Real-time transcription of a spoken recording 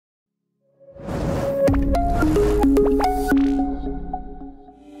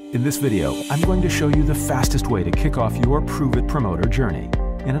In this video, I'm going to show you the fastest way to kick off your Pruvit promoter journey.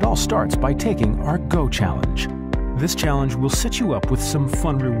 And it all starts by taking our Go Challenge. This challenge will set you up with some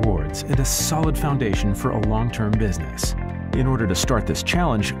fun rewards and a solid foundation for a long-term business. In order to start this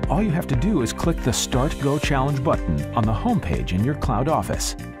challenge, all you have to do is click the Start Go Challenge button on the home page in your cloud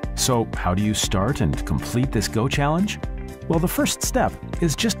office. So how do you start and complete this Go Challenge? Well, the first step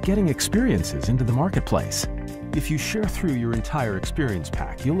is just getting experiences into the marketplace. If you share through your entire experience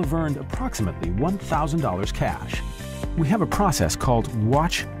pack, you'll have earned approximately $1,000 cash. We have a process called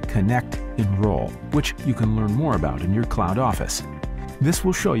Watch, Connect, Enroll, which you can learn more about in your cloud office. This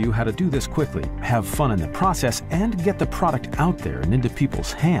will show you how to do this quickly, have fun in the process, and get the product out there and into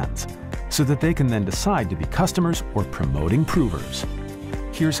people's hands, so that they can then decide to be customers or promoting provers.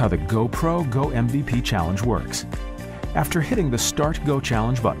 Here's how the Go Pro, Go MVP Challenge works. After hitting the Start Go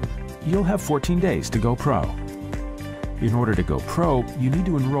Challenge button, you'll have 14 days to go pro. In order to go pro, you need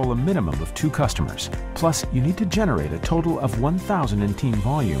to enroll a minimum of 2 customers. Plus, you need to generate a total of 1,000 in team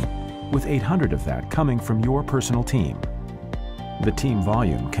volume, with 800 of that coming from your personal team. The team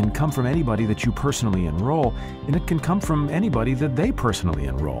volume can come from anybody that you personally enroll, and it can come from anybody that they personally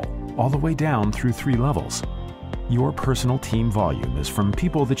enroll, all the way down through 3 levels. Your personal team volume is from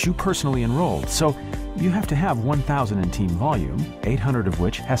people that you personally enrolled, so you have to have 1,000 in team volume, 800 of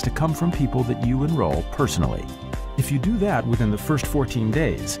which has to come from people that you enroll personally. If you do that within the first 14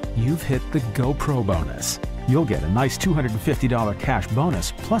 days, you've hit the Go Pro bonus. You'll get a nice $250 cash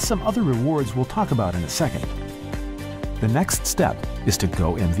bonus, plus some other rewards we'll talk about in a second. The next step is to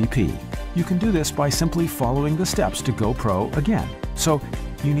Go MVP. You can do this by simply following the steps to Go Pro again. So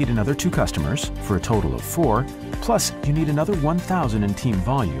you need another 2 customers for a total of 4, plus you need another 1,000 in team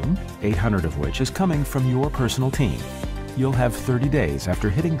volume, 800 of which is coming from your personal team. You'll have 30 days after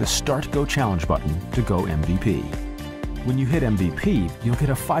hitting the Start Go Challenge button to go MVP. When you hit MVP, you'll get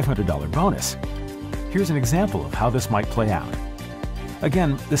a $500 bonus. Here's an example of how this might play out.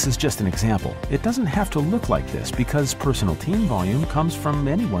 Again, this is just an example. It doesn't have to look like this because personal team volume comes from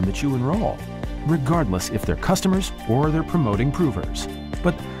anyone that you enroll, regardless if they're customers or they're promoting provers.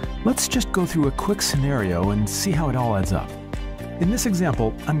 But let's just go through a quick scenario and see how it all adds up. In this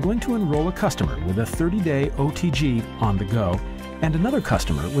example, I'm going to enroll a customer with a 30-day OTG on the go and another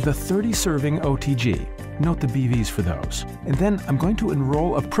customer with a 30-serving OTG. Note the BVs for those. And then I'm going to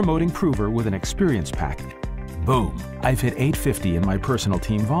enroll a promoting prover with an experience pack. Boom! I've hit 850 in my personal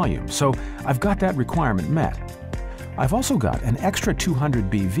team volume, so I've got that requirement met. I've also got an extra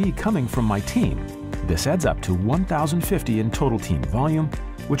 200 BV coming from my team. This adds up to 1,050 in total team volume,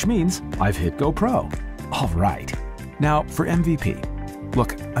 which means I've hit Go Pro. All right. Now for MVP.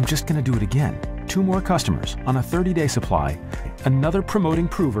 Look, I'm just going to do it again. 2 more customers on a 30-day supply, another promoting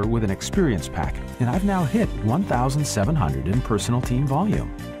prover with an experience pack, and I've now hit 1,700 in personal team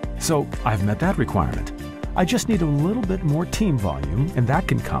volume. So I've met that requirement. I just need a little bit more team volume, and that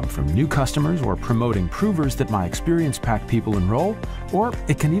can come from new customers or promoting provers that my experience pack people enroll, or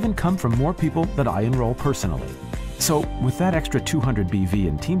it can even come from more people that I enroll personally. So with that extra 200 BV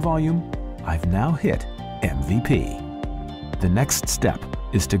in team volume, I've now hit MVP. The next step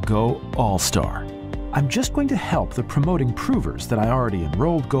is to go All-Star. I'm just going to help the promoting provers that I already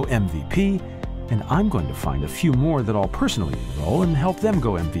enrolled go MVP, and I'm going to find a few more that I'll personally enroll and help them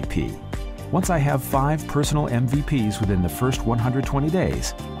go MVP. Once I have 5 personal MVPs within the first 120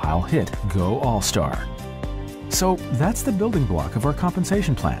 days, I'll hit Go All-Star. So that's the building block of our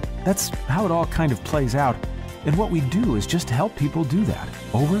compensation plan. That's how it all kind of plays out, and what we do is just help people do that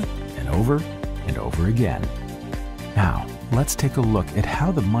over and over and over again. Now, let's take a look at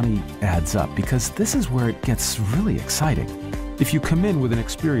how the money adds up, because this is where it gets really exciting. If you come in with an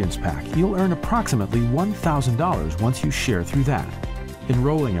experience pack, you'll earn approximately $1,000 once you share through that.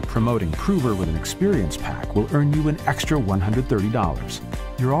 Enrolling a promoting prover with an experience pack will earn you an extra $130.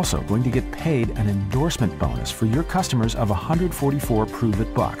 You're also going to get paid an endorsement bonus for your customers of 144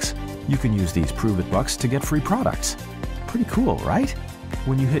 Pruvit bucks. You can use these Pruvit bucks to get free products. Pretty cool, right?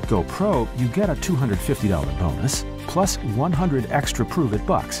 When you hit Go Pro, you get a $250 bonus, plus 100 extra Pruvit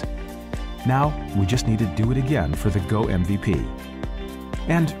bucks. Now, we just need to do it again for the Go MVP.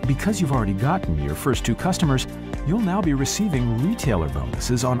 And because you've already gotten your first 2 customers, you'll now be receiving retailer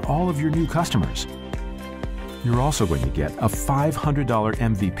bonuses on all of your new customers. You're also going to get a $500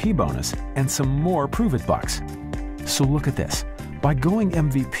 MVP bonus and some more Pruvit bucks. So look at this. By going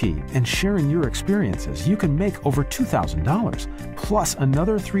MVP and sharing your experiences, you can make over $2,000, plus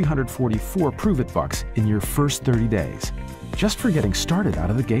another 344 Pruvit bucks in your first 30 days, just for getting started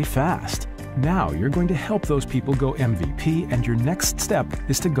out of the gate fast. Now you're going to help those people go MVP, and your next step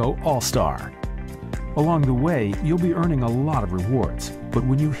is to go All-Star. Along the way, you'll be earning a lot of rewards, but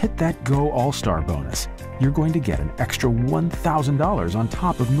when you hit that Go All-Star bonus, you're going to get an extra $1,000 on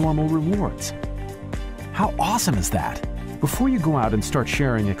top of normal rewards. How awesome is that? Before you go out and start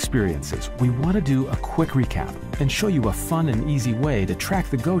sharing experiences, we want to do a quick recap and show you a fun and easy way to track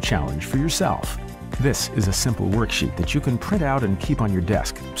the Go Challenge for yourself. This is a simple worksheet that you can print out and keep on your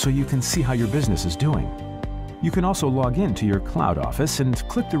desk so you can see how your business is doing. You can also log in to your cloud office and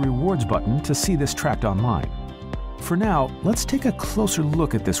click the Rewards button to see this tracked online. For now, let's take a closer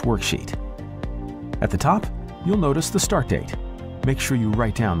look at this worksheet. At the top, you'll notice the start date. Make sure you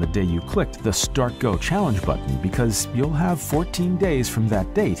write down the day you clicked the Start Go Challenge button because you'll have 14 days from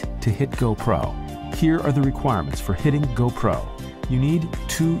that date to hit Go Pro. Here are the requirements for hitting Go Pro. You need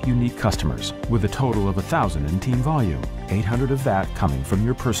 2 unique customers with a total of 1,000 in team volume, 800 of that coming from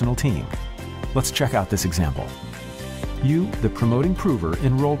your personal team. Let's check out this example. You, the promoting prover,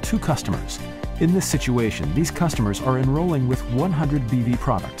 enroll 2 customers. In this situation, these customers are enrolling with 100 BV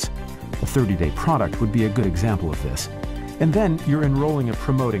products. A 30-day product would be a good example of this. And then you're enrolling a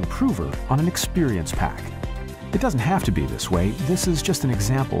promoting prover on an experience pack. It doesn't have to be this way. This is just an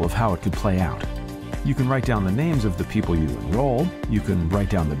example of how it could play out. You can write down the names of the people you enroll, you can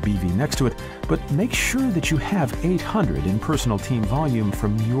write down the BV next to it, but make sure that you have 800 in personal team volume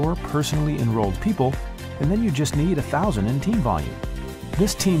from your personally enrolled people, and then you just need 1,000 in team volume.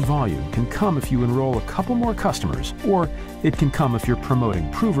 This team volume can come if you enroll a couple more customers, or it can come if your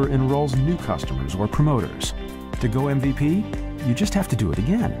promoting prover enrolls new customers or promoters. To go MVP, you just have to do it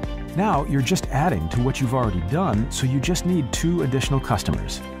again. Now you're just adding to what you've already done, so you just need 2 additional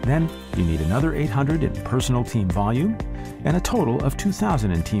customers. Then you need another 800 in personal team volume and a total of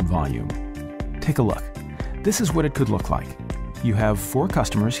 2,000 in team volume. Take a look. This is what it could look like. You have 4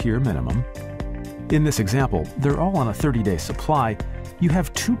 customers here minimum. In this example, they're all on a 30-day supply. You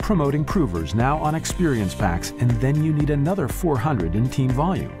have 2 promoting provers now on experience packs, and then you need another 400 in team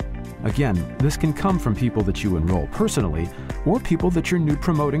volume. Again, this can come from people that you enroll personally or people that your new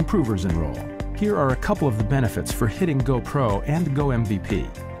promoting provers enroll. Here are a couple of the benefits for hitting Go Pro and Go MVP.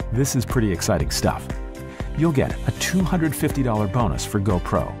 This is pretty exciting stuff. You'll get a $250 bonus for Go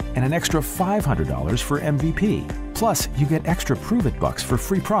Pro and an extra $500 for MVP. Plus, you get extra Pruvit bucks for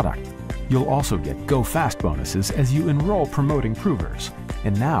free product. You'll also get Go Fast bonuses as you enroll promoting provers.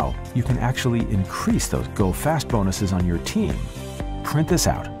 And now, you can actually increase those Go Fast bonuses on your team. Print this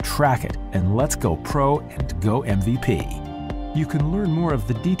out, track it, and let's go Pro and Go MVP. You can learn more of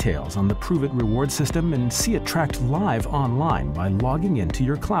the details on the Pruvit reward system and see it tracked live online by logging into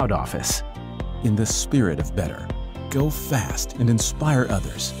your cloud office. In the spirit of better, go fast and inspire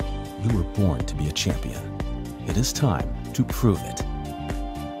others. You were born to be a champion. It is time to prove it.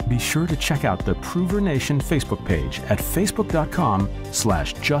 Be sure to check out the Prover Nation Facebook page at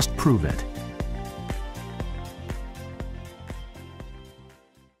facebook.com/justpruvit.